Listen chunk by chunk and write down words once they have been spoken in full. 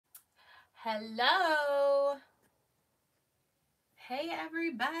Hello. Hey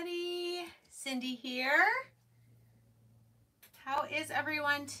everybody. Cindy here. How is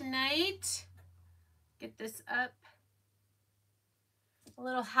everyone tonight? Get this up a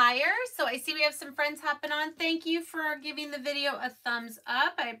little higher. So I see we have some friends hopping on. Thank you for giving the video a thumbs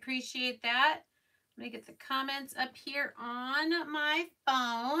up. I appreciate that. I'm going to get the comments up here on my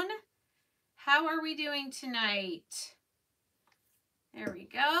phone. How are we doing tonight? There we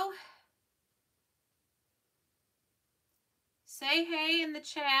go. Say hey in the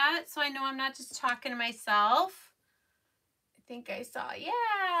chat so I know I'm not just talking to myself. I think I saw,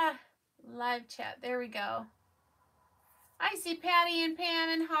 yeah, live chat. There we go. I see Patty and Pam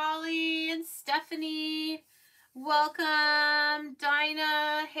and Holly and Stephanie. Welcome,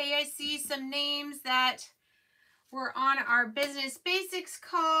 Dinah. Hey, I see some names that were on our Business Basics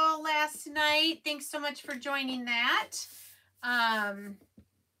call last night. Thanks so much for joining that.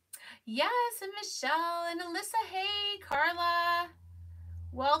 Yes, and Michelle and Alyssa. Hey, Carla.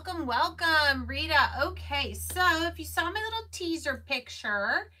 Welcome, welcome, Rita. Okay, so if you saw my little teaser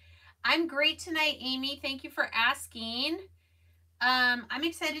picture, I'm great tonight, Amy. Thank you for asking. I'm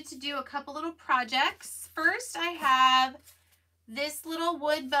excited to do a couple little projects. First, I have this little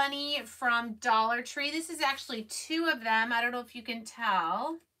wood bunny from Dollar Tree. This is actually two of them. I don't know if you can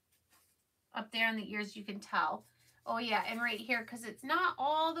tell. Up there in the ears, you can tell. Oh, yeah, and right here, because it's not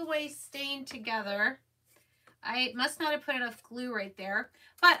all the way stained together. I must not have put enough glue right there.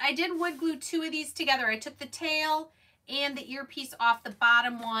 But I did wood glue two of these together. I took the tail and the earpiece off the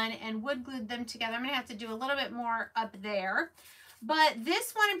bottom one and wood glued them together. I'm going to have to do a little bit more up there. But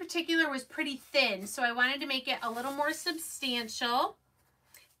this one in particular was pretty thin, so I wanted to make it a little more substantial.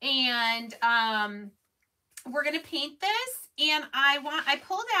 And we're going to paint this. And I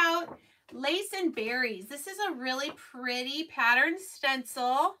pulled out Lace and Berries. This is a really pretty pattern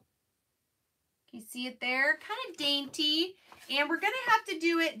stencil. You see it there? Kind of dainty. And we're going to have to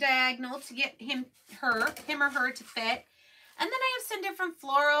do it diagonal to get him or her to fit. And then I have some different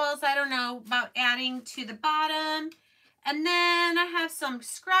florals, I don't know, about adding to the bottom. And then I have some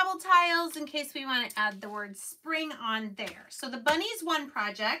Scrabble tiles in case we want to add the word spring on there. So the bunny is one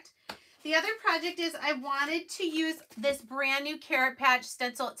project. The other project is I wanted to use this brand new Carrot Patch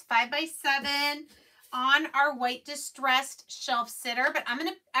stencil. It's 5x7 on our white distressed shelf sitter, but I'm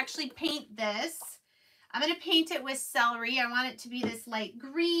going to actually paint this. I'm going to paint it with celery. I want it to be this light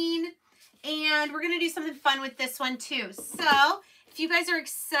green, and we're going to do something fun with this one too. So if you guys are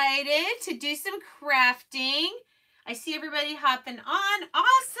excited to do some crafting, I see everybody hopping on.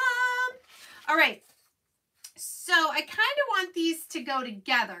 Awesome. All right. So I kind of want these to go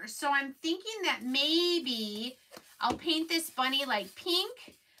together. So I'm thinking that maybe I'll paint this bunny like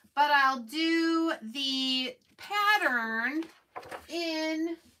pink, but I'll do the pattern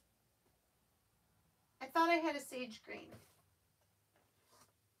in, I thought I had a sage green.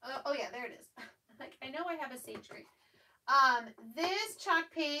 Oh yeah, there it is. Like, I know I have a sage green. This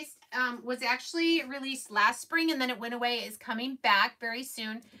chalk paste was actually released last spring and then it went away. It's coming back very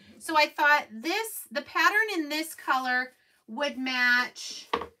soon. So I thought the pattern in this color would match,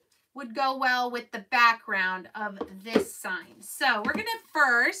 would go well with the background of this sign. So we're going to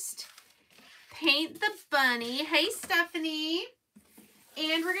first paint the bunny. Hey, Stephanie.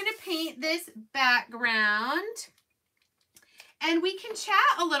 And we're going to paint this background. And we can chat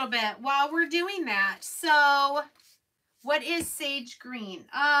a little bit while we're doing that. So what is sage green?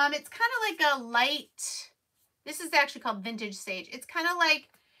 It's kind of like a light, this is actually called vintage sage. It's kind of like,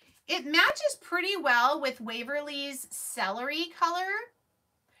 it matches pretty well with Waverly's celery color.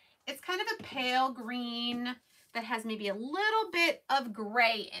 It's kind of a pale green that has maybe a little bit of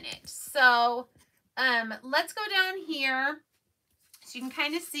gray in it. So let's go down here so you can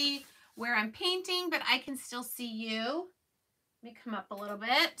kind of see where I'm painting, but I can still see you. Let me come up a little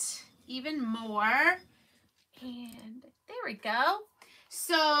bit, even more. And there we go.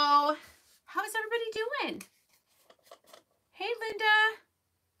 So how is everybody doing? Hey, Linda.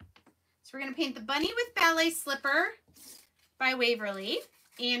 So we're going to paint the bunny with Ballet Slipper by Waverly.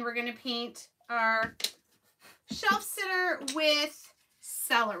 And we're going to paint our shelf sitter with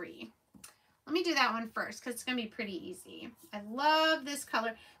celery. Let me do that one first because it's going to be pretty easy. I love this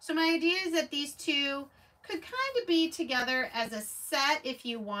color. So my idea is that these two could kind of be together as a set if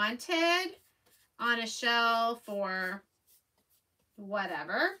you wanted on a shelf or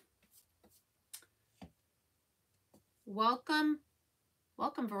whatever. Welcome,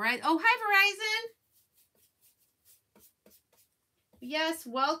 Verizon. Oh, hi, Verizon. Yes,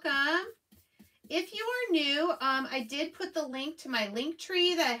 welcome. If you are new, I did put the link to my link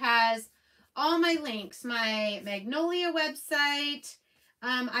tree that has all my links, my Magnolia website,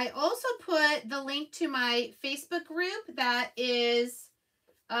 I also put the link to my Facebook group that is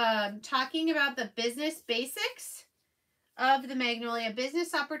talking about the business basics of the Magnolia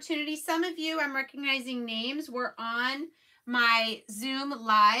business opportunity. Some of you, I'm recognizing names, were on my Zoom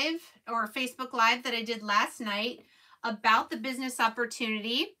live or Facebook live that I did last night about the business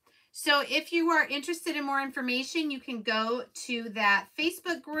opportunity. So if you are interested in more information, you can go to that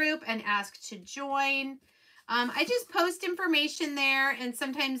Facebook group and ask to join. I just post information there and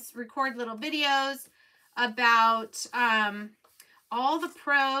sometimes record little videos about all the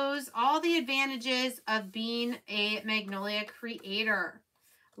pros, all the advantages of being a Magnolia creator,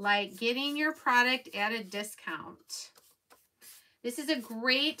 like getting your product at a discount. This is a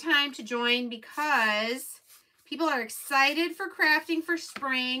great time to join because people are excited for crafting for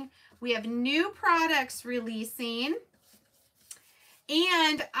spring. We have new products releasing,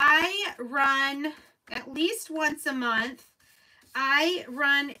 and I run at least once a month. I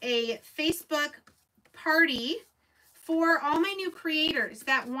run a Facebook party for all my new creators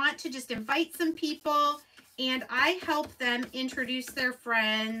that want to just invite some people, and I help them introduce their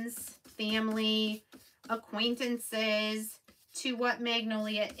friends, family, acquaintances to what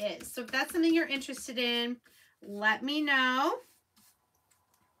Magnolia is. So if that's something you're interested in, let me know.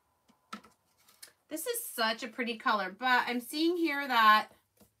 This is such a pretty color, but I'm seeing here that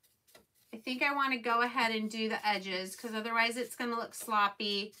I think I want to go ahead and do the edges because otherwise it's going to look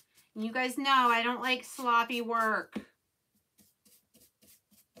sloppy. And you guys know I don't like sloppy work.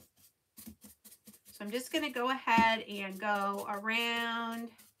 So I'm just going to go ahead and go around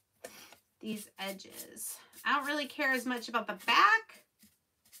these edges. I don't really care as much about the back,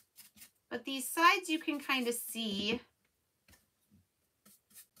 but these sides you can kind of see.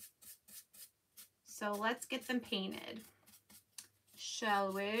 So let's get them painted,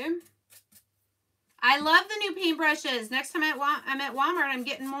 shall we? I love the new paintbrushes. Next time I'm at Walmart, I'm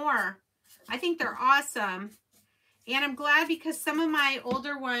getting more. I think they're awesome. And I'm glad because some of my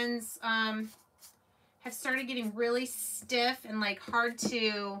older ones have started getting really stiff and like hard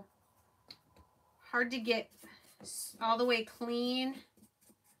to get all the way clean.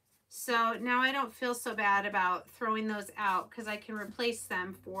 So now I don't feel so bad about throwing those out because I can replace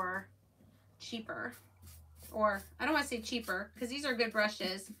them for cheaper. Or I don't want to say cheaper because these are good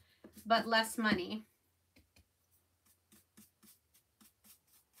brushes, but less money.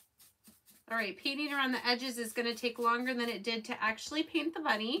 All right, painting around the edges is going to take longer than it did to actually paint the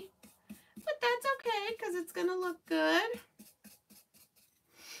bunny, but that's okay because it's going to look good.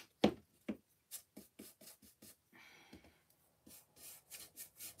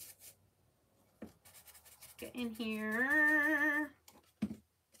 Get in here.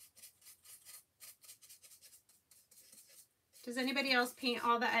 Does anybody else paint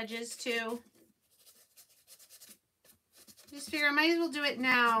all the edges too? Just figure I might as well do it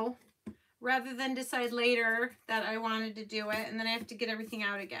now rather than decide later that I wanted to do it and then I have to get everything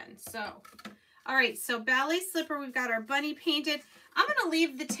out again. So, all right, so ballet slipper, we've got our bunny painted. I'm going to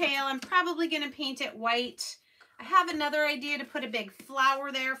leave the tail. I'm probably going to paint it white. I have another idea to put a big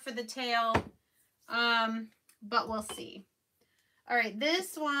flower there for the tail, but we'll see. All right,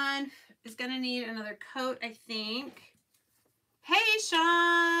 this one is going to need another coat, I think. Hey,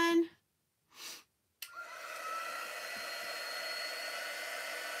 Sean.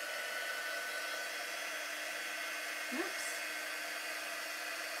 Oops.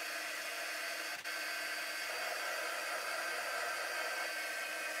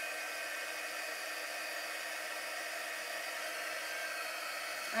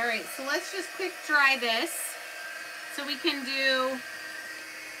 All right, so let's just quick dry this so we can do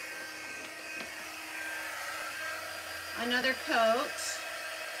another coat.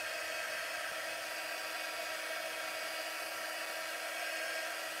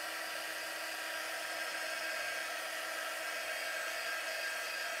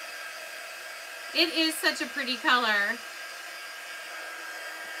 It is such a pretty color.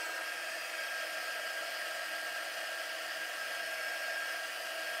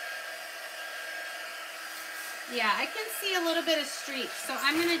 Yeah, I can see a little bit of streaks, so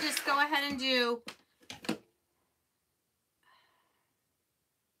I'm going to just go ahead and do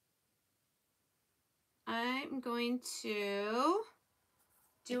I'm going to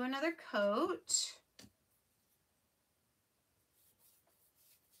do another coat.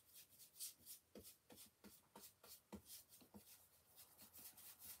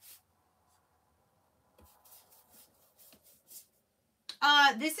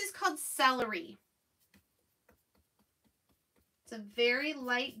 This is called Celery. It's a very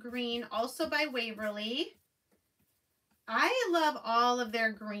light green, also by Waverly. I love all of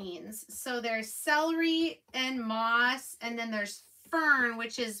their greens. So there's celery and moss, and then there's fern,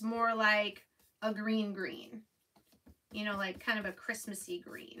 which is more like a green green. You know, like kind of a Christmassy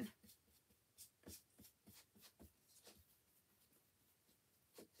green.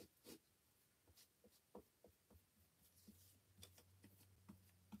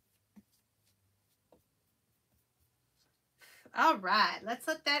 All right, let's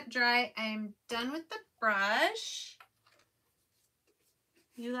let that dry. I'm done with the brush.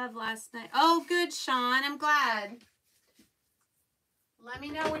 You love last night. Oh, good, Sean. I'm glad. Let me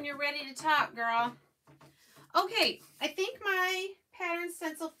know when you're ready to talk, girl. Okay, I think my pattern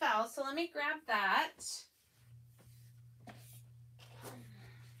stencil fell, so let me grab that.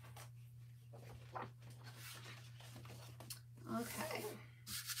 Okay.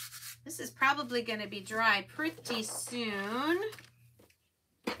 This is probably going to be dry pretty soon.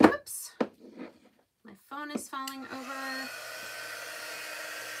 Whoops. My phone is falling over.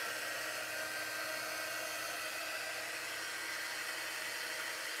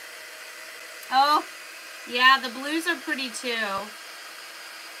 Oh, yeah, the blues are pretty too.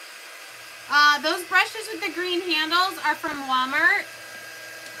 Those brushes with the green handles are from Walmart.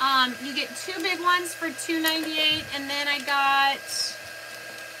 You get 2 big ones for $2.98, and then I got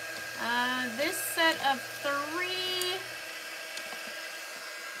this set of 3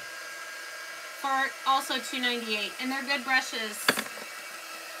 for also $2.98, and they're good brushes.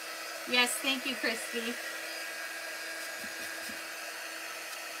 Yes, thank you, Christy.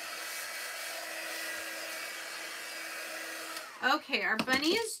 Okay, our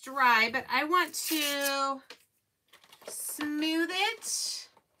bunny is dry, but I want to smooth it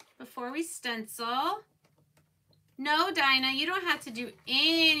before we stencil. No, Dinah, you don't have to do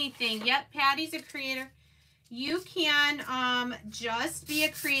anything. Yep, Patty's a creator. You can just be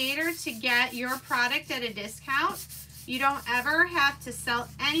a creator to get your product at a discount. You don't ever have to sell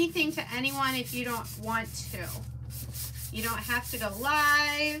anything to anyone if you don't want to. You don't have to go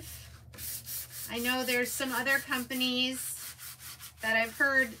live. I know there's some other companies that I've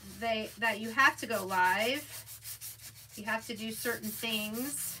heard that you have to go live. You have to do certain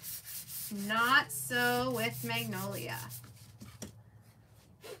things. Not so with Magnolia.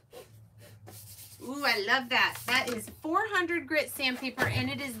 Ooh, I love that. That is 400 grit sandpaper, and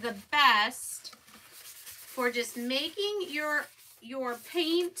it is the best for just making your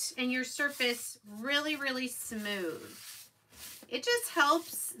paint and your surface really, really smooth. It just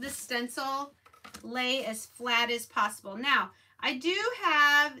helps the stencil lay as flat as possible. Now, I do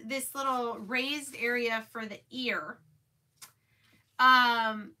have this little raised area for the ear.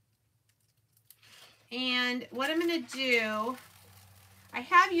 And what I'm going to do, I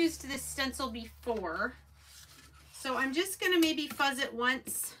have used this stencil before, so I'm just going to maybe fuzz it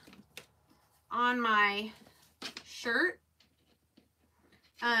once on my shirt.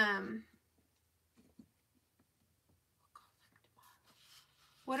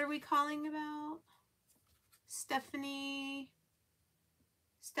 What are we calling about? Stephanie,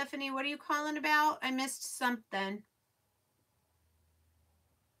 what are you calling about? I missed something.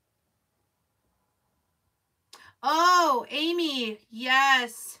 Oh, Amy,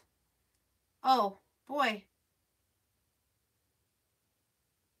 yes. Oh, boy.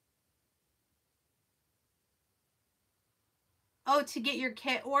 Oh, to get your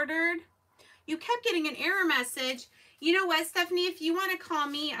kit ordered? You kept getting an error message. You know what, Stephanie? If you want to call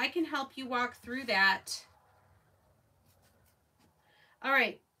me, I can help you walk through that. All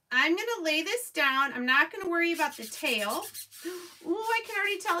right, I'm going to lay this down. I'm not going to worry about the tail. Ooh, I can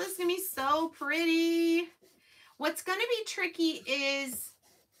already tell this is going to be so pretty. What's going to be tricky is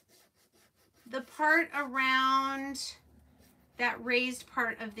the part around that raised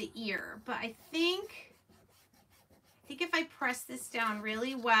part of the ear. But I think if I press this down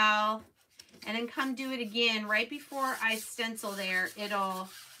really well and then come do it again right before I stencil there, it'll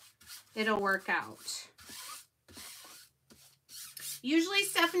work out. Usually,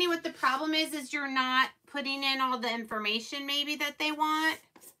 Stephanie, what the problem is you're not putting in all the information maybe that they want.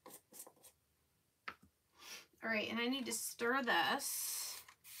 All right, and I need to stir this.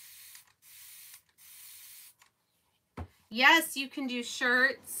 Yes, you can do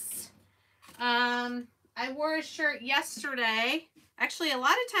shirts. I wore a shirt yesterday. Actually, a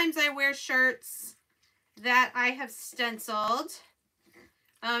lot of times I wear shirts that I have stenciled.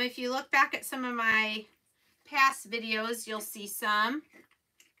 If you look back at some of my past videos, you'll see some.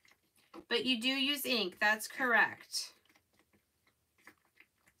 But you do use ink, that's correct.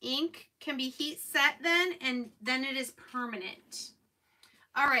 Ink can be heat set then, and then it is permanent.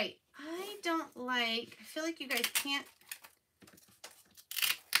 All right, I feel like you guys can't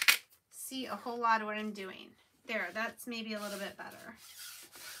see a whole lot of what I'm doing. There, that's maybe a little bit better.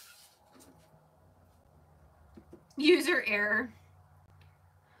 User error.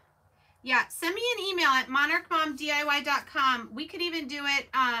 Yeah, send me an email at monarchmomdiy.com. We could even do it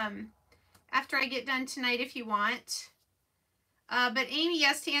after I get done tonight if you want. But Amy,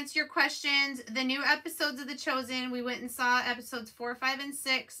 yes, to answer your questions, the new episodes of The Chosen, we went and saw episodes 4, 5, and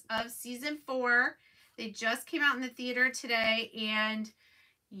 6 of season 4. They just came out in the theater today, and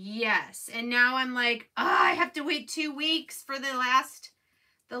yes. And now I'm like, oh, I have to wait 2 weeks for the last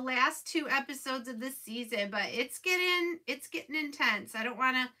 2 episodes of this season, but it's getting intense. I don't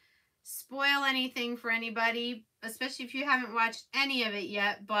want to spoil anything for anybody, especially if you haven't watched any of it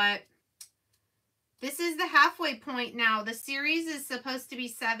yet, but this is the halfway point now. The series is supposed to be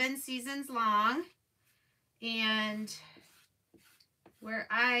 7 seasons long, and where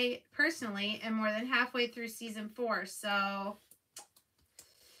I personally am more than halfway through season 4, so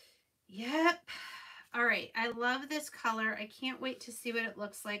yep. All right, I love this color. I can't wait to see what it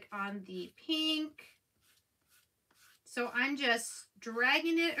looks like on the pink. So I'm just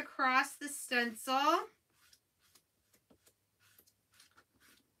dragging it across the stencil. I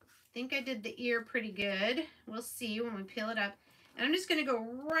think I did the ear pretty good. We'll see when we peel it up. And I'm just going to go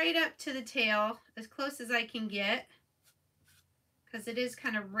right up to the tail as close as I can get, because it is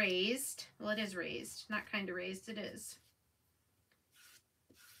kind of raised. Well, it is raised, not kind of raised, it is.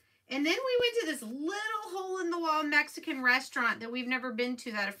 And then we went to this little hole-in-the-wall Mexican restaurant that we've never been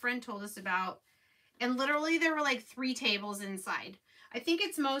to that a friend told us about. And literally there were like 3 tables inside. I think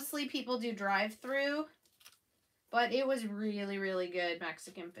it's mostly people do drive-through, but it was really, really good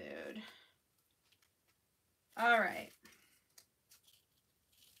Mexican food. All right.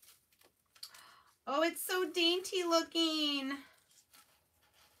 Oh, it's so dainty looking.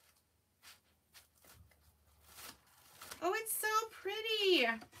 Oh, it's so pretty.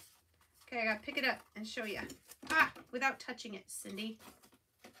 Okay, I gotta pick it up and show you. Ah, without touching it, Cindy.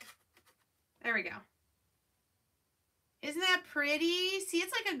 There we go. Isn't that pretty? See,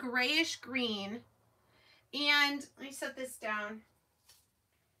 it's like a grayish green. And let me set this down.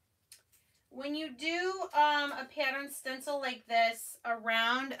 When you do a pattern stencil like this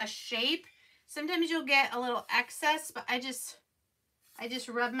around a shape, sometimes you'll get a little excess, but I just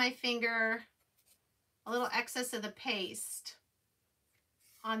rub my finger, a little excess of the paste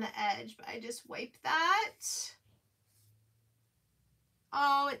on the edge, but I just wipe that.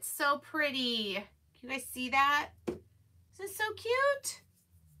 Oh, it's so pretty. Can you guys see that? Isn't it so cute?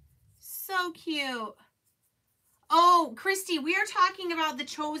 So cute. Oh, Christy, we are talking about The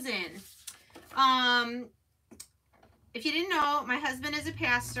Chosen. If you didn't know, my husband is a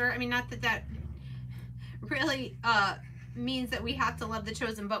pastor. I mean, not that that really means that we have to love The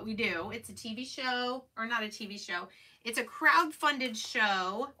Chosen, but we do. It's a TV show, or not a TV show. It's a crowd-funded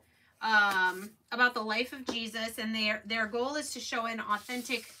show about the life of Jesus, and their goal is to show an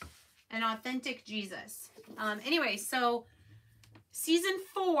authentic Jesus. Anyway, so season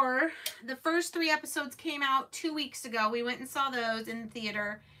 4, the first 3 episodes came out 2 weeks ago. We went and saw those in the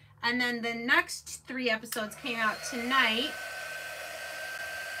theater. And then the next 3 episodes came out tonight.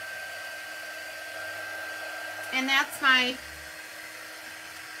 And that's my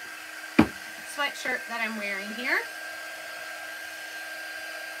sweatshirt that I'm wearing here.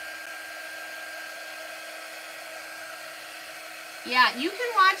 Yeah, you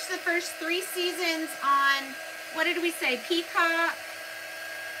can watch the first 3 seasons on, what did we say, Peacock.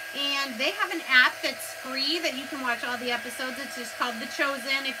 And they have an app that's free that you can watch all the episodes. It's just called The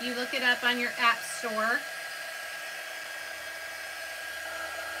Chosen if you look it up on your app store.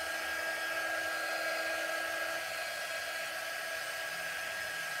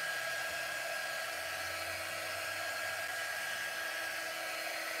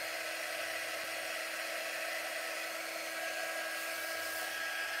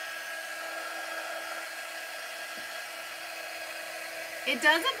 It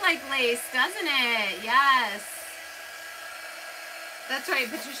does look like lace, doesn't it? Yes. That's right,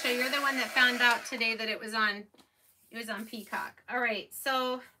 Patricia. You're the one that found out today that it was on Peacock. All right,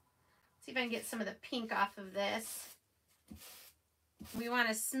 so let's see if I can get some of the pink off of this. We want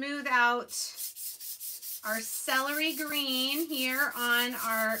to smooth out our celery green here on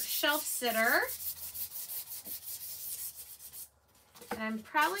our shelf sitter. And I'm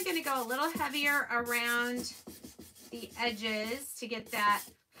probably going to go a little heavier around the edges to get that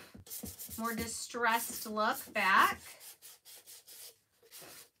more distressed look back.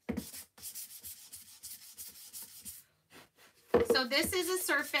 So this is a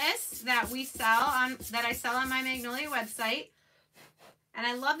surface that we sell on, that I sell on my Magnolia website. And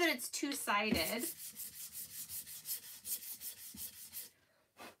I love that it's 2-sided.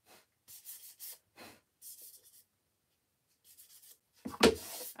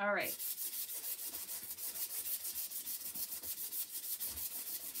 All right.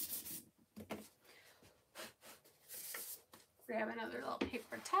 grab another little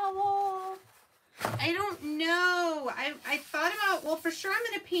paper towel. I don't know. I thought about, well, for sure I'm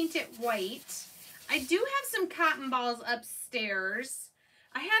going to paint it white. I do have some cotton balls upstairs.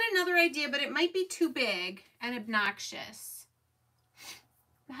 I had another idea, but it might be too big and obnoxious.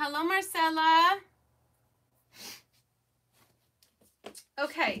 Hello, Marcella.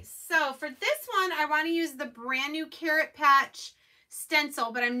 Okay, so for this one, I want to use the brand new Carrot Patch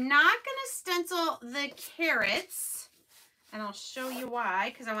stencil, but I'm not going to stencil the carrots. And I'll show you why,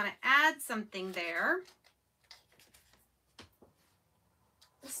 because I want to add something there.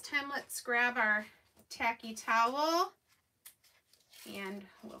 This time, let's grab our tacky towel and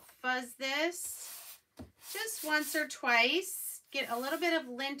we'll fuzz this just once or twice. Get a little bit of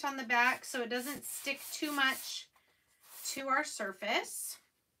lint on the back so it doesn't stick too much to our surface.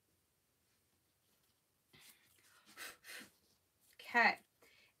 Okay,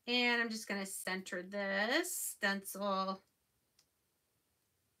 and I'm just going to center this stencil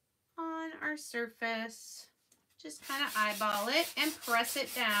on our surface. Just kind of eyeball it and press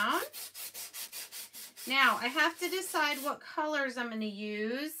it down. Now I have to decide what colors I'm going to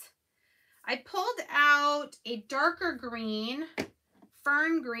use. I pulled out a darker green,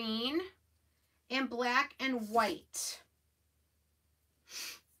 fern green, and black and white.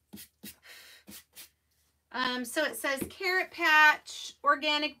 So it says Carrot Patch,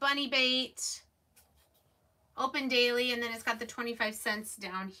 organic bunny bait, open daily, and then it's got the 25 cents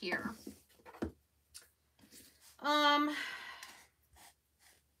down here.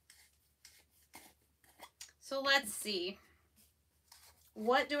 So let's see.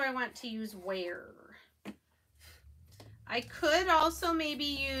 What do I want to use where? I could also maybe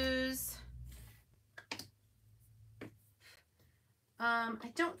use, I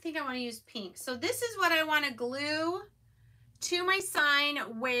don't think I want to use pink. So this is what I want to glue to my sign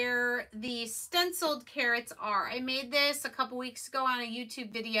where the stenciled carrots are. I made this a couple weeks ago on a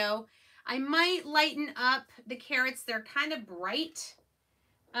YouTube video. I might lighten up the carrots. They're kind of bright.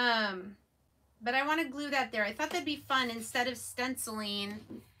 But I want to glue that there. I thought that'd be fun instead of stenciling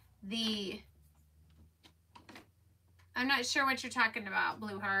the, I'm not sure what you're talking about,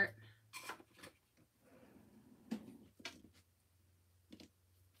 Blue Heart.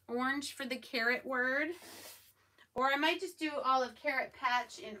 Orange for the carrot word. Or I might just do all of Carrot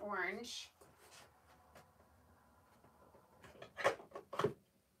Patch in orange.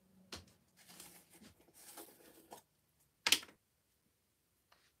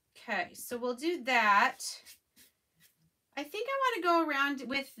 Okay, so we'll do that. I think I want to go around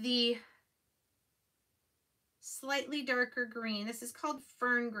with the slightly darker green. This is called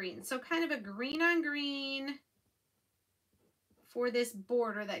fern green. So kind of a green on green for this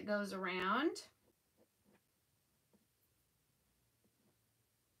border that goes around.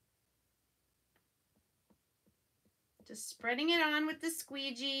 Just spreading it on with the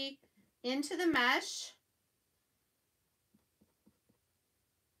squeegee into the mesh.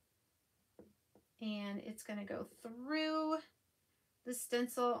 And it's going to go through the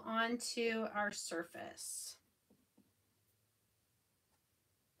stencil onto our surface.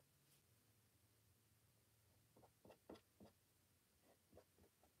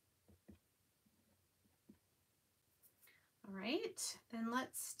 All right, then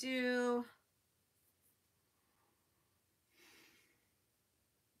let's do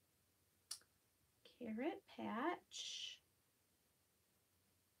Carrot Patch.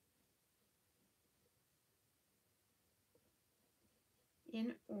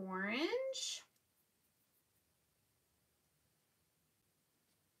 In orange.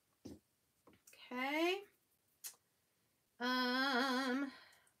 Okay. All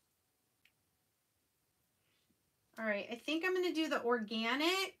right, I think I'm going to do the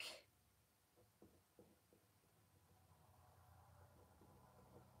organic.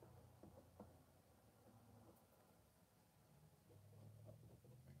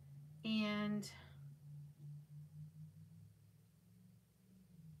 And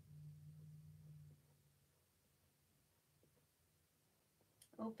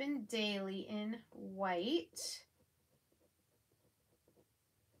open daily in white.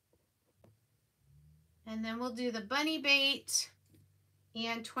 And then we'll do the bunny bait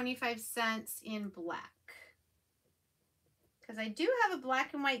and 25 cents in black. Because I do have a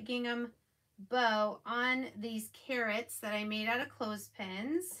black and white gingham bow on these carrots that I made out of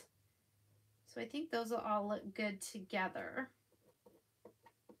clothespins. So I think those will all look good together.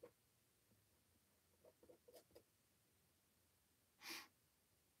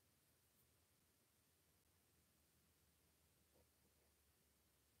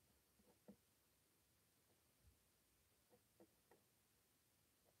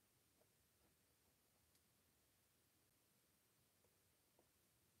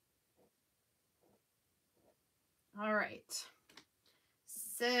 All right.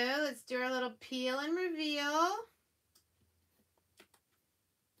 So let's do our little peel and reveal.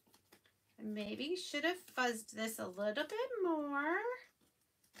 I maybe should have fuzzed this a little bit more.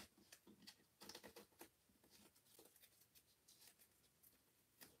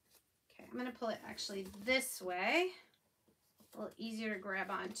 Okay, I'm going to pull it actually this way. A little easier to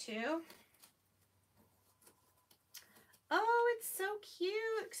grab onto. Oh, it's so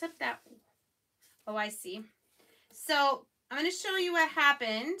cute, except that, oh, I see. So I'm going to show you what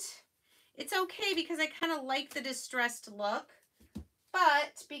happened. It's okay because I kind of like the distressed look,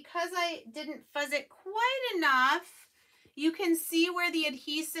 but because I didn't fuzz it quite enough, you can see where the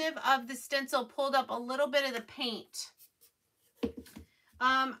adhesive of the stencil pulled up a little bit of the paint.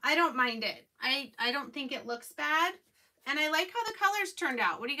 I don't mind it. I don't think it looks bad. And I like how the colors turned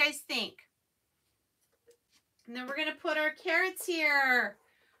out. What do you guys think? And then we're going to put our carrots here.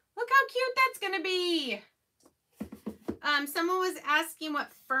 Look how cute that's going to be. Someone was asking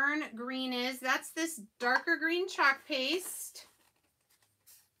what fern green is. That's this darker green chalk paste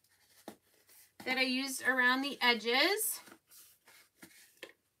that I used around the edges.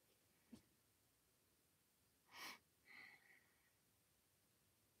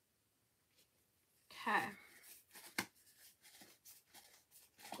 Okay.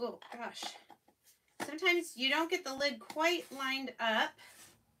 Oh gosh. Sometimes you don't get the lid quite lined up.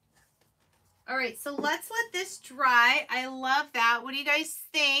 All right, so let's let this dry. I love that. What do you guys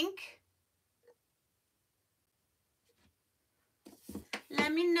think?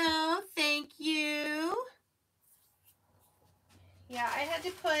 Let me know. Thank you. Yeah, I had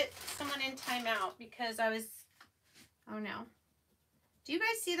to put someone in timeout because I was, oh no. Do you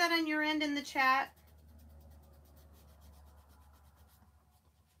guys see that on your end in the chat?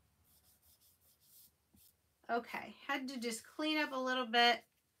 Okay, had to just clean up a little bit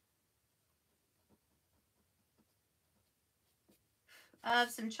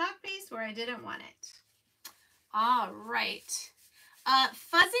of some chalk paste where I didn't want it. All right. Fuzzing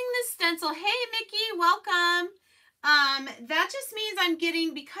the stencil. Hey, Mickey, welcome. That just means I'm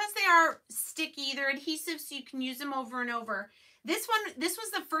getting, because they are sticky, they're adhesive so you can use them over and over. This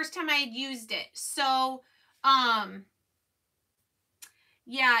was the first time I had used it. So,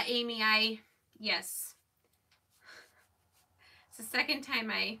 yeah, Amy, yes. It's the second time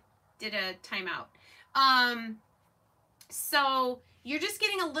I did a timeout. So you're just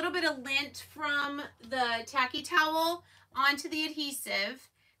getting a little bit of lint from the tacky towel onto the adhesive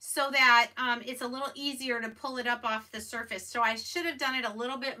so that it's a little easier to pull it up off the surface. So I should have done it a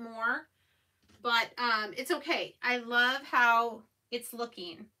little bit more, but it's okay. I love how it's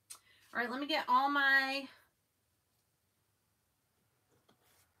looking. All right, let me get all my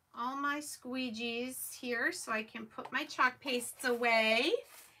squeegees here so I can put my chalk pastes away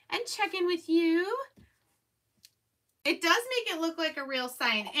and check in with you. It does make it look like a real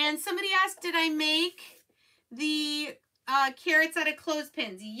sign. And somebody asked, did I make the carrots out of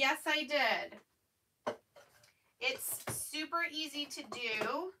clothespins? Yes, I did. It's super easy to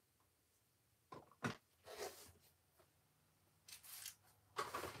do.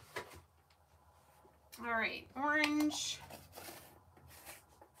 All right, orange.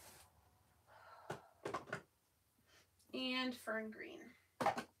 And fern green.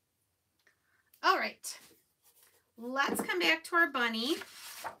 All right. Let's come back to our bunny.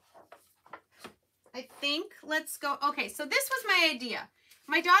 I think let's go. Okay, so this was my idea.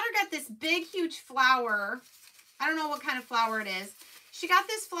 My daughter got this big, huge flower. I don't know what kind of flower it is. She got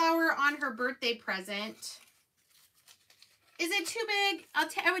this flower on her birthday present. Is it too big?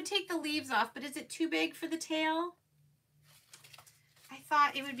 I would take the leaves off, but is it too big for the tail? I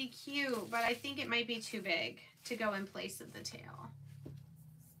thought it would be cute, but I think it might be too big to go in place of the tail.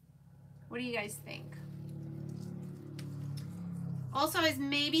 What do you guys think? Also, I was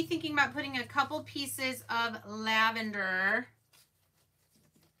maybe thinking about putting a couple pieces of lavender.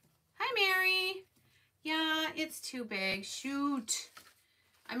 Hi, Mary. Yeah, it's too big. Shoot.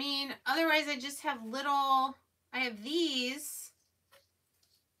 I mean, otherwise I just have little, I have these.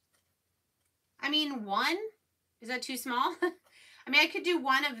 I mean, one? Is that too small? I mean, I could do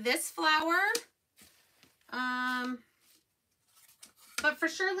one of this flower. But for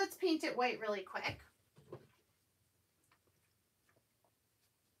sure, let's paint it white really quick.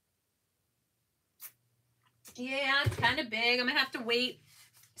 Yeah, it's kind of big. I'm going to have to wait.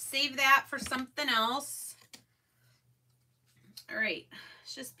 Save that for something else. All right.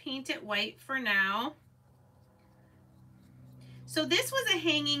 Let's just paint it white for now. So this was a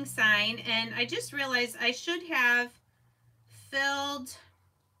hanging sign, and I just realized I should have filled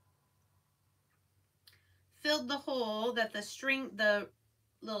the hole that the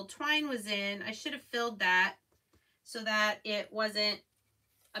little twine was in. I should have filled that. so that it wasn't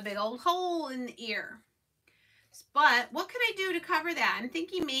a big old hole in the ear. But what could I do to cover that? I'm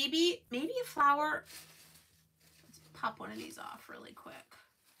thinking maybe a flower. Let's pop one of these off really quick.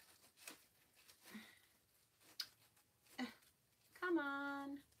 Come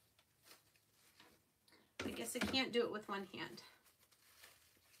on. I guess I can't do it with one hand.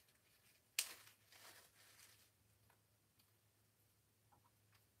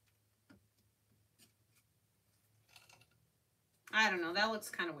 I don't know, that looks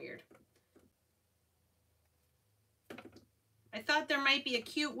kind of weird. I thought there might be a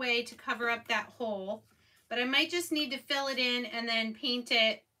cute way to cover up that hole, but I might just need to fill it in and then paint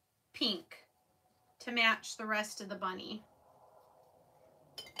it pink to match the rest of the bunny.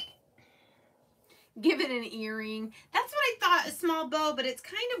 Give it an earring. That's what I thought, a small bow, but it's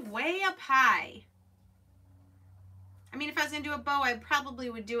kind of way up high. I mean, if I was gonna do a bow, I probably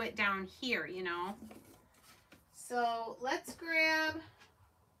would do it down here, you know? So let's grab,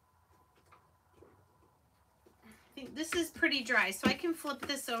 I think this is pretty dry, so I can flip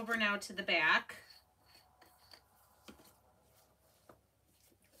this over now to the back.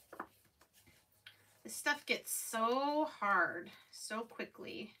 This stuff gets so hard so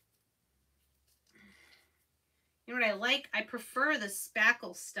quickly. You know what I like? I prefer the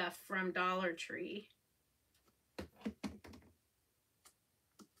spackle stuff from Dollar Tree.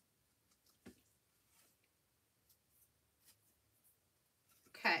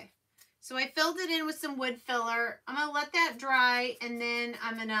 Okay, so I filled it in with some wood filler. I'm gonna let that dry and then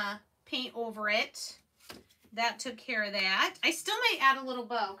I'm gonna paint over it. That took care of that. I still might add a little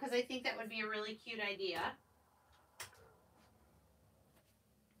bow because I think that would be a really cute idea.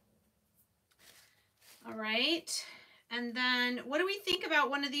 All right, and then what do we think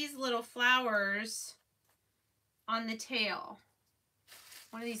about one of these little flowers on the tail?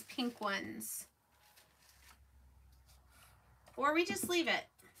 One of these pink ones. Or we just leave it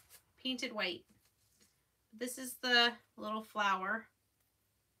painted white. This is the little flower.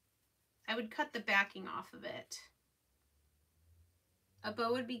 I would cut the backing off of it. A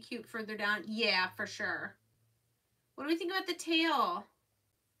bow would be cute further down. Yeah, for sure. What do we think about the tail?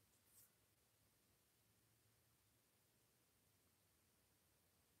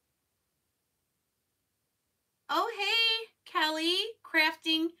 Oh, hey, Kelly.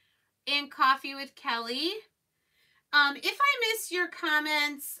 Crafting and Coffee with Kelly. If I miss your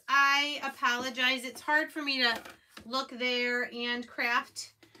comments, I apologize. It's hard for me to look there and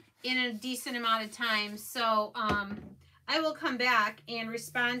craft in a decent amount of time. So I will come back and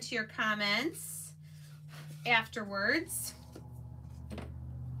respond to your comments afterwards.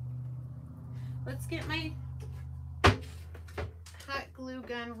 Let's get my hot glue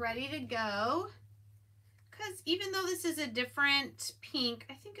gun ready to go. Because even though this is a different pink,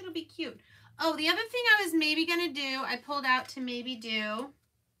 I think it'll be cute. Oh, the other thing I was maybe going to do, I pulled out to maybe do,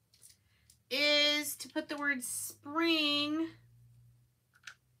 is to put the word spring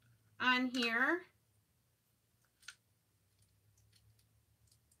on here.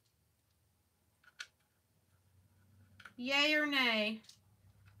 Yay or nay?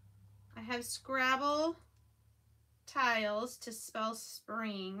 I have Scrabble tiles to spell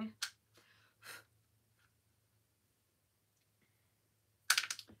spring.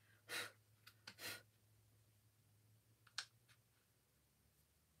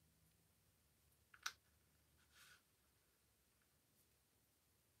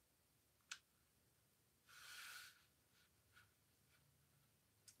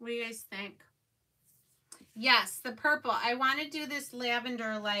 What do you guys think? Yes, the purple. I want to do this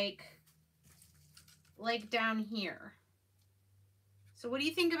lavender like down here. So what do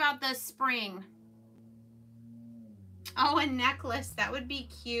you think about the spring? Oh, a necklace. That would be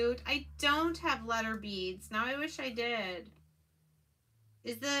cute. I don't have letter beads. Now I wish I did.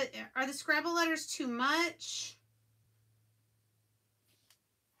 Are the Scrabble letters too much?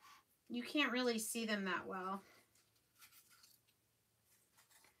 You can't really see them that well.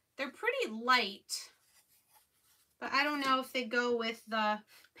 They're pretty light, but I don't know if they go with the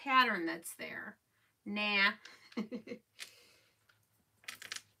pattern that's there. Nah. We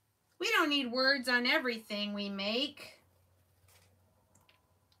don't need words on everything we make.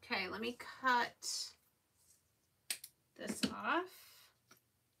 Okay, let me cut this off.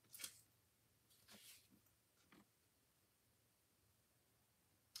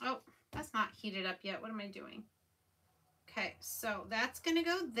 Oh, that's not heated up yet. What am I doing? Okay, so that's going to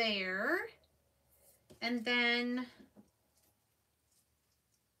go there. And then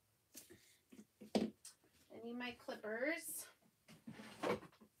I need my clippers.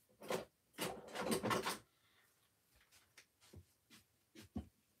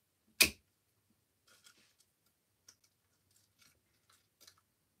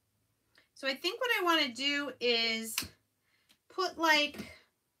 So I think what I want to do is put like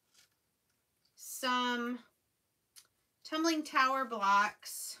some tumbling tower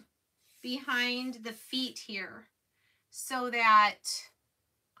blocks behind the feet here so that,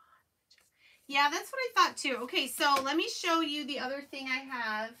 yeah, that's what I thought too. Okay, so let me show you the other thing I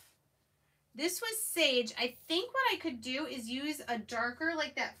have. This was sage. I think what I could do is use a darker,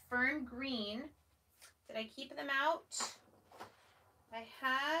 like that fern green. Did I keep them out? I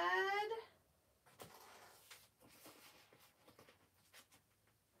had...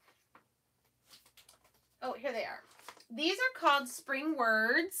 Oh, here they are. These are called Spring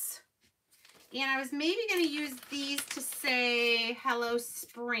Words. And I was maybe going to use these to say hello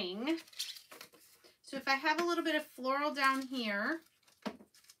spring. So if I have a little bit of floral down here.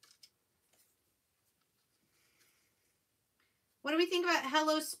 What do we think about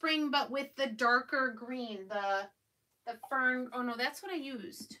hello spring but with the darker green, the fern? Oh no, that's what I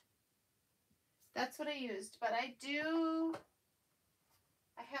used. That's what I used. But I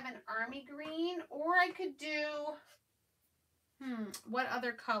have an army green, or I could do, what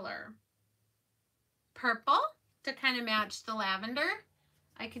other color? Purple to kind of match the lavender.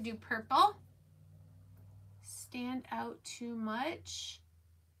 I could do purple. Stand out too much.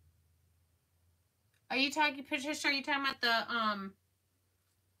 Are you talking, Patricia, are you talking about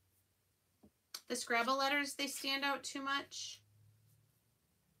the Scrabble letters, they stand out too much?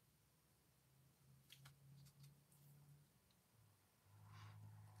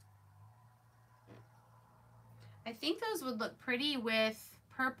 I think those would look pretty with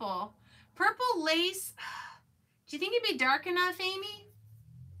purple. Purple lace, do you think it'd be dark enough, Amy?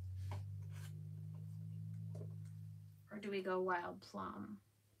 Or do we go wild plum?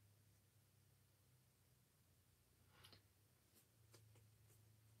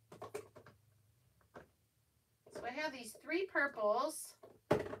 So I have these 3 purples.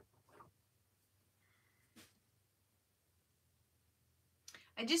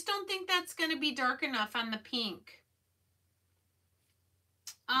 I just don't think that's going to be dark enough on the pink.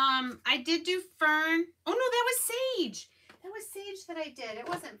 I did do fern. Oh no, that was sage. That was sage that I did. It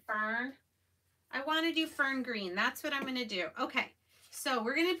wasn't fern. I want to do fern green. That's what I'm going to do. Okay, so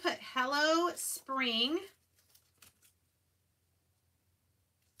we're going to put hello spring.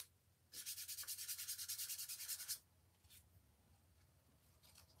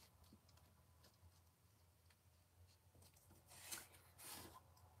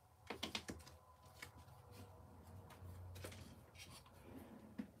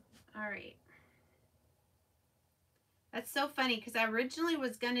 All right. That's so funny because I originally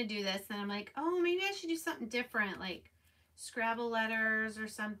was going to do this and I'm like, oh, maybe I should do something different, like Scrabble letters or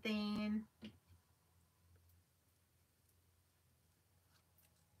something.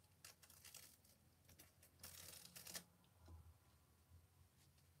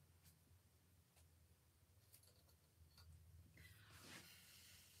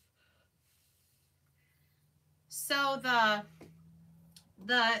 So the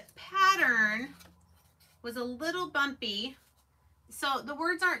pattern was a little bumpy. So the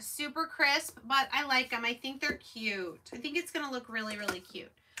words aren't super crisp, but I like them. I think they're cute. I think it's going to look really, really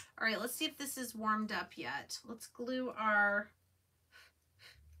cute. All right, let's see if this is warmed up yet. Let's glue our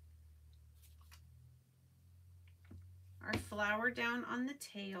flower down on the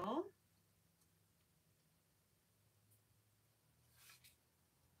tail.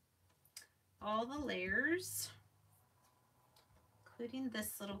 All the layers, including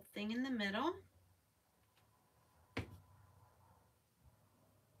this little thing in the middle.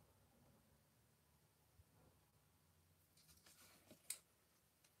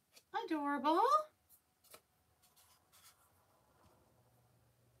 Adorable.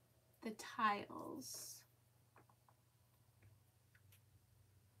 The tiles.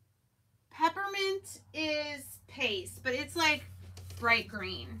 Peppermint is paste, but it's like bright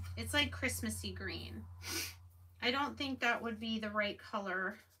green. It's like Christmassy green. I don't think that would be the right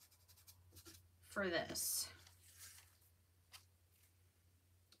color for this.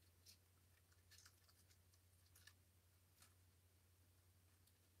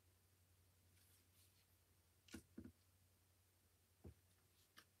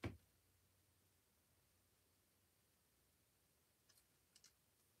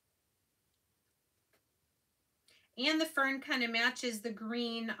 And the fern kind of matches the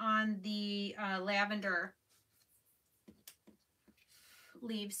green on the lavender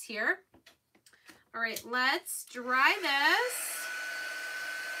leaves here. All right, let's dry this.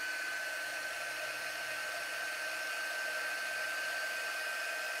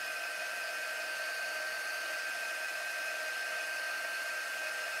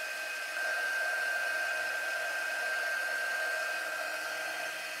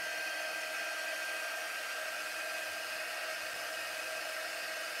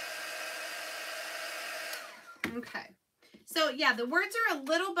 Okay. So yeah, the words are a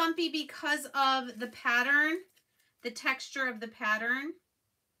little bumpy because of the pattern, the texture of the pattern.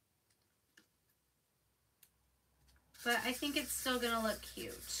 But I think it's still going to look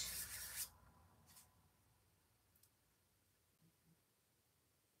cute.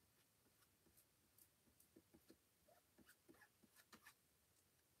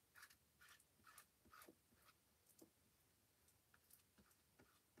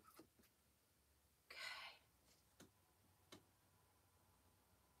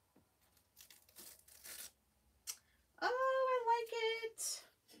 Oh, I like it.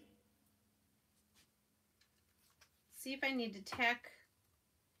 See if I need to tack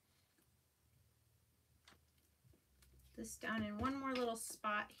this down in one more little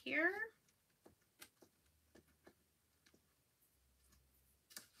spot here.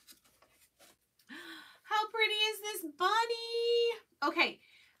 How pretty is this bunny? Okay,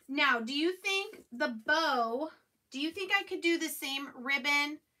 now do you think the bow, do you think I could do the same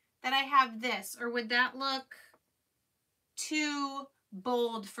ribbon that I have this, or would that look too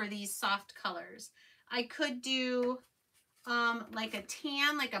bold for these soft colors? I could do like a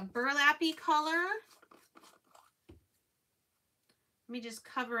tan, like a burlappy color. Let me just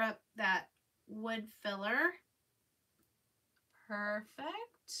cover up that wood filler. Perfect.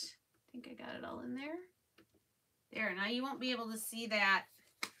 I think I got it all in there. There, now you won't be able to see that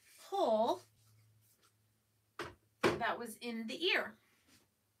hole that was in the ear.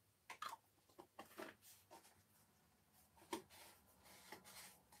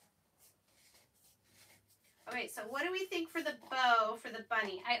 Okay, so what do we think for the bow for the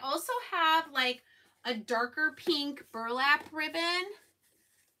bunny? I also have like a darker pink burlap ribbon.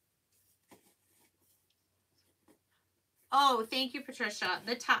 Oh, thank you, Patricia.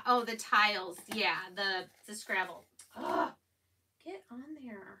 The tiles. Yeah, the Scrabble. Oh, get on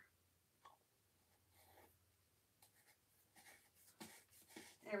there.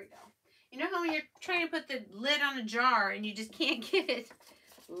 There we go. You know how when you're trying to put the lid on a jar and you just can't get it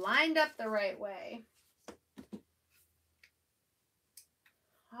lined up the right way.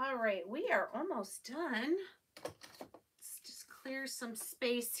 All right, we are almost done. Let's just clear some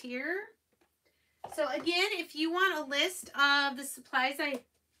space here. So again, if you want a list of the supplies I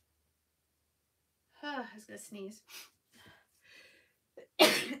was gonna sneeze.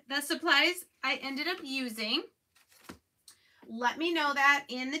 The supplies I ended up using, let me know that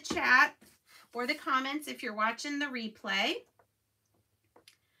in the chat or the comments if you're watching the replay.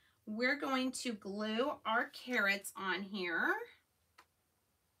 We're going to glue our carrots on here.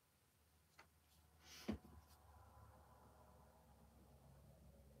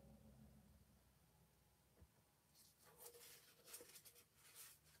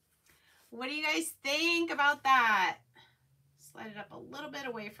 What do you guys think about that? Slide it up a little bit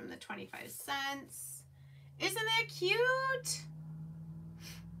away from the 25 cents. Isn't that cute?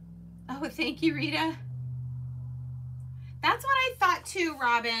 Oh, thank you, Rita. That's what I thought too,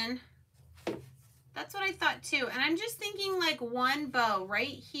 Robin. That's what I thought too. And I'm just thinking like one bow right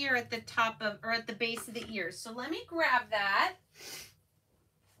here at the top of, or at the base of the ears. So let me grab that.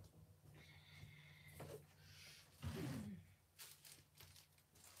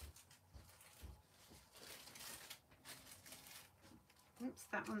 Oops,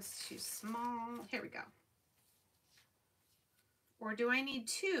 that one's too small. Here we go. Or do I need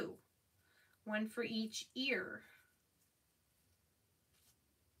two? One for each ear.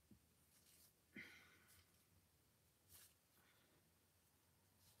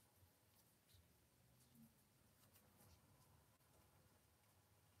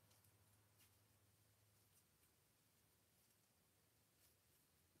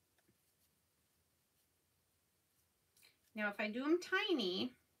 Now, if I do them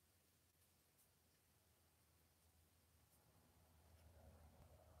tiny,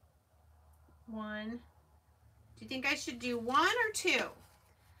 one, do you think I should do one or two?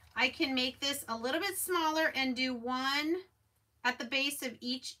 I can make this a little bit smaller and do one at the base of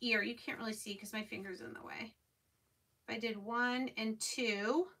each ear. You can't really see because my finger's in the way. If I did one and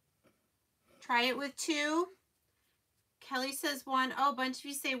two, try it with two. Kelly says one. Oh, a bunch of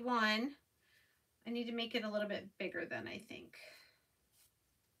you say one. I need to make it a little bit bigger then, I think.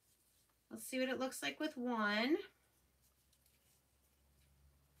 Let's see what it looks like with one.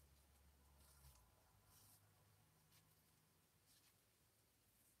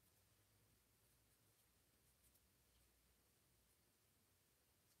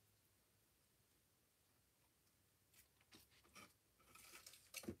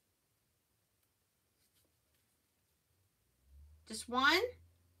 Just one.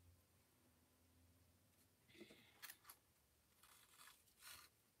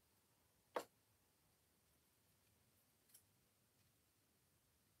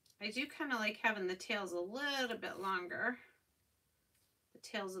 I do kind of like having the tails a little bit longer. The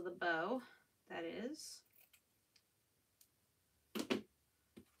tails of the bow, that is.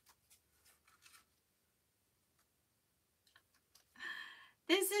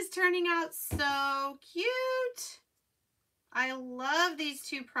 This is turning out so cute. I love these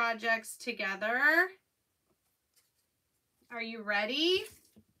two projects together. Are you ready?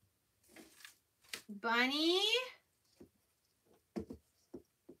 Bunny.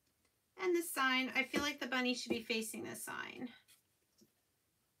 And the sign. I feel like the bunny should be facing the sign.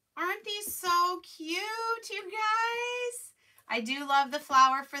 Aren't these so cute, you guys? I do love the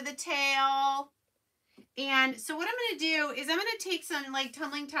flower for the tail. And so what I'm going to do is I'm going to take some like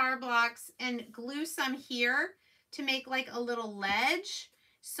tumbling tower blocks and glue some here to make like a little ledge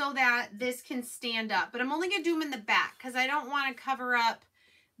so that this can stand up. But I'm only going to do them in the back because I don't want to cover up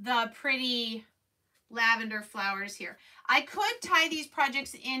the pretty lavender flowers here. I could tie these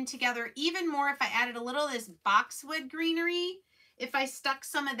projects in together even more if I added a little of this boxwood greenery. If I stuck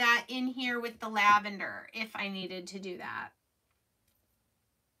some of that in here with the lavender, if I needed to do that.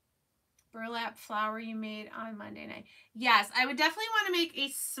 Burlap flower you made on Monday night. Yes, I would definitely want to make a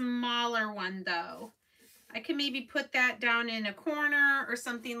smaller one though. I can maybe put that down in a corner or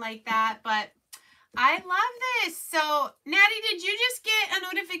something like that, but I love this. So, Natty, did you just get a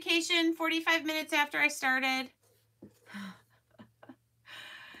notification 45 minutes after I started?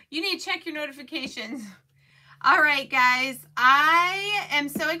 You need to check your notifications. All right, guys, I am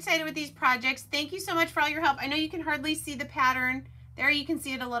so excited with these projects. Thank you so much for all your help. I know you can hardly see the pattern. There you can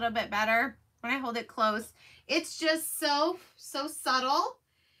see it a little bit better when I hold it close. It's just so subtle.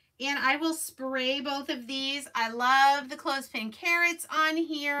 And I will spray both of these. I love the clothespin carrots on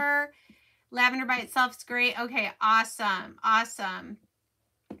here. Lavender by itself is great. Okay, awesome, awesome.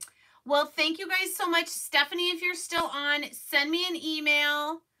 Well, thank you guys so much. Stephanie, if you're still on, send me an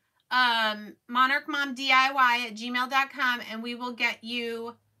email, monarchmomdiy@gmail.com, and we will get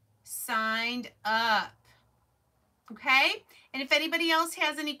you signed up. Okay? And if anybody else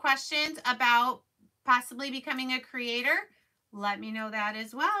has any questions about possibly becoming a creator, let me know that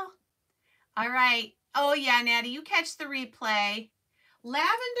as well. All right. Oh, yeah, Natty, you catch the replay.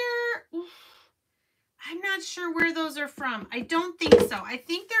 Lavender, I'm not sure where those are from. I don't think so. I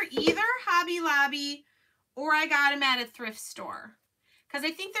think they're either Hobby Lobby or I got them at a thrift store. Because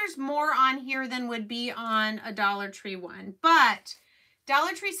I think there's more on here than would be on a Dollar Tree one. But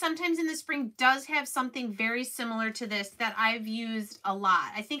Dollar Tree sometimes in the spring does have something very similar to this that I've used a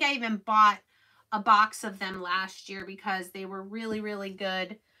lot. I think I even bought a box of them last year because they were really, really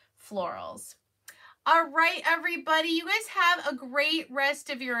good florals. All right, everybody. You guys have a great rest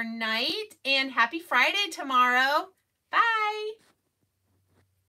of your night and happy Friday tomorrow. Bye.